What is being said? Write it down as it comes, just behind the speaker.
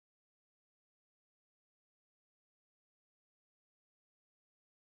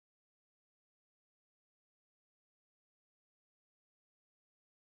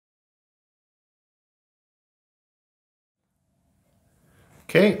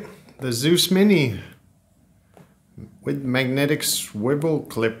Okay, the Zeus Mini with magnetic swivel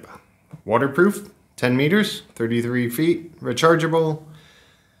clip. Waterproof, 10 meters, 33 feet, rechargeable,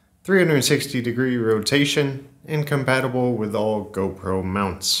 360-degree rotation, and compatible with all GoPro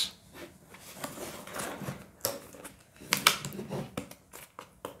mounts.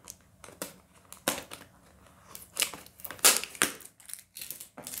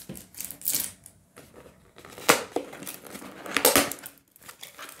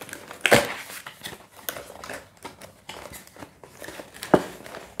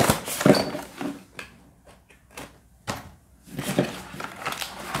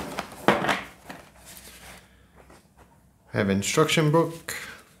 I have instruction book,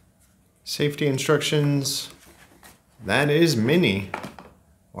 safety instructions. That is mini.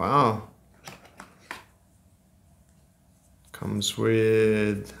 Wow. Comes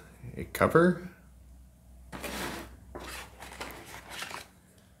with a cover.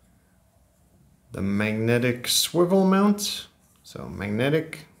 The magnetic swivel mount. So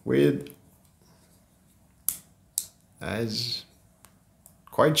magnetic with, that is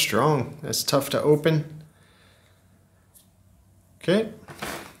quite strong. That's tough to open. Okay.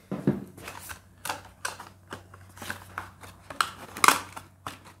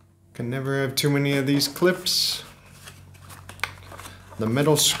 Can never have too many of these clips. The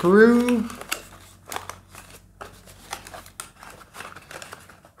metal screw.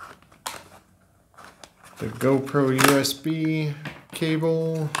 The GoPro USB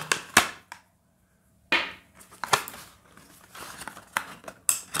cable.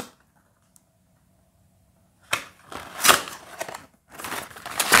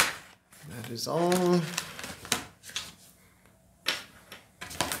 That is all.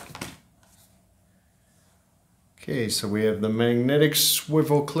 Okay, so we have the magnetic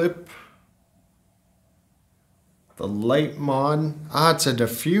swivel clip, the light mod. Ah, it's a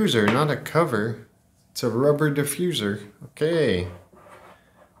diffuser, not a cover. It's a rubber diffuser. Okay,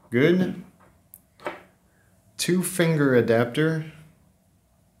 good. 2-finger adapter.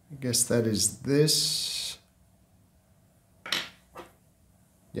 I guess that is this.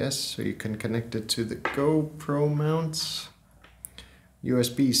 Yes, so you can connect it to the GoPro mounts.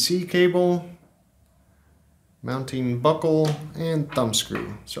 USB-C cable. Mounting buckle and thumb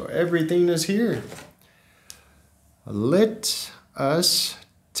screw. So everything is here. Let us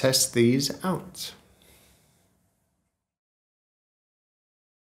test these out.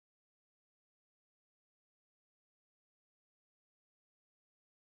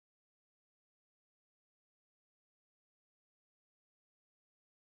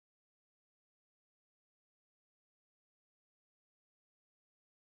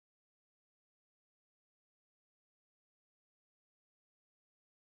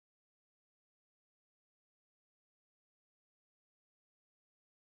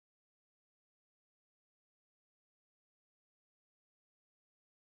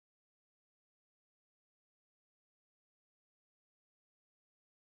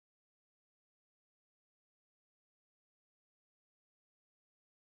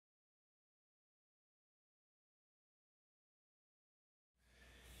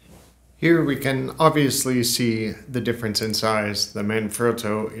 Here we can obviously see the difference in size. The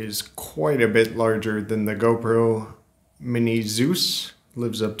Manfrotto is quite a bit larger than the GoPro Mini Zeus.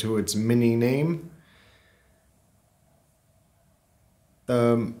 Lives up to its mini name.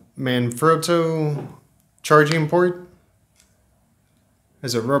 The Manfrotto charging port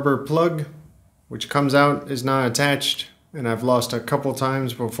has a rubber plug which comes out, is not attached, and I've lost a couple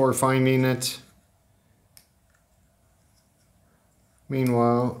times before finding it.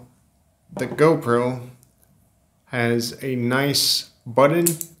 Meanwhile, the GoPro has a nice button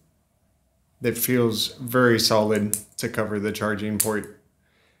that feels very solid to cover the charging port.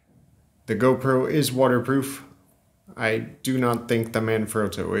 The GoPro is waterproof. I do not think the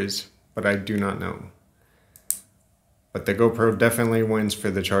Manfrotto is, but I do not know. But the GoPro definitely wins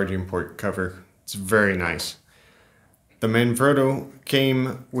for the charging port cover. It's very nice. The Manfrotto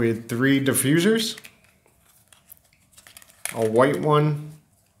came with 3 diffusers. A white one,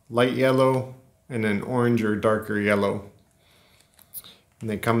 light yellow, and an orange or darker yellow. And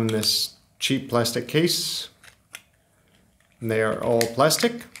they come in this cheap plastic case. And they are all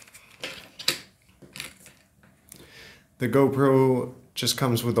plastic. The GoPro just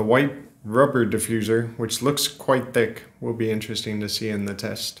comes with a white rubber diffuser, which looks quite thick. Will be interesting to see in the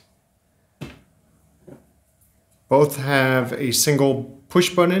test. Both have a single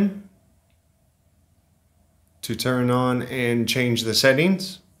push button to turn on and change the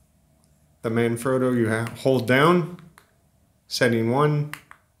settings. The Manfrotto you hold down, setting 1,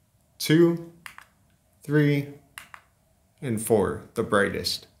 2, 3, and 4, the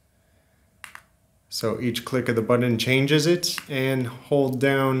brightest. So each click of the button changes it, and hold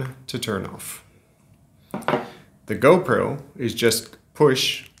down to turn off. The GoPro is just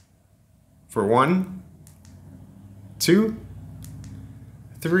push for 1, 2,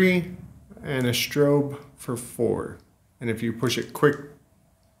 3, and a strobe for 4. And if you push it quick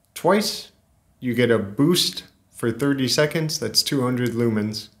twice, you get a boost for 30 seconds, that's 200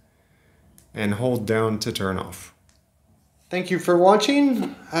 lumens, and hold down to turn off. Thank you for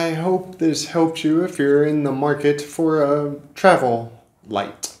watching. I hope this helps you if you're in the market for a travel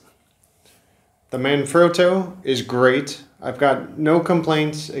light. The Manfrotto is great. I've got no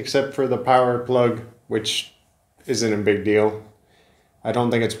complaints except for the power plug, which isn't a big deal. I don't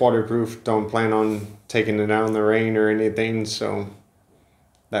think it's waterproof. Don't plan on taking it out in the rain or anything, so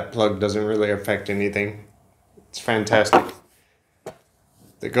that plug doesn't really affect anything. It's fantastic.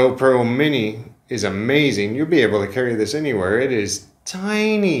 The GoPro Mini is amazing. You'll be able to carry this anywhere. It is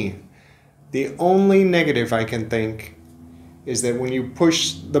tiny. The only negative I can think is that when you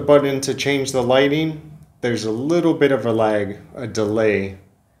push the button to change the lighting, there's a little bit of a lag, a delay.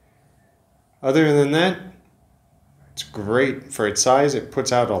 Other than that, it's great for its size. It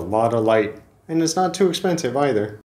puts out a lot of light, and it's not too expensive either.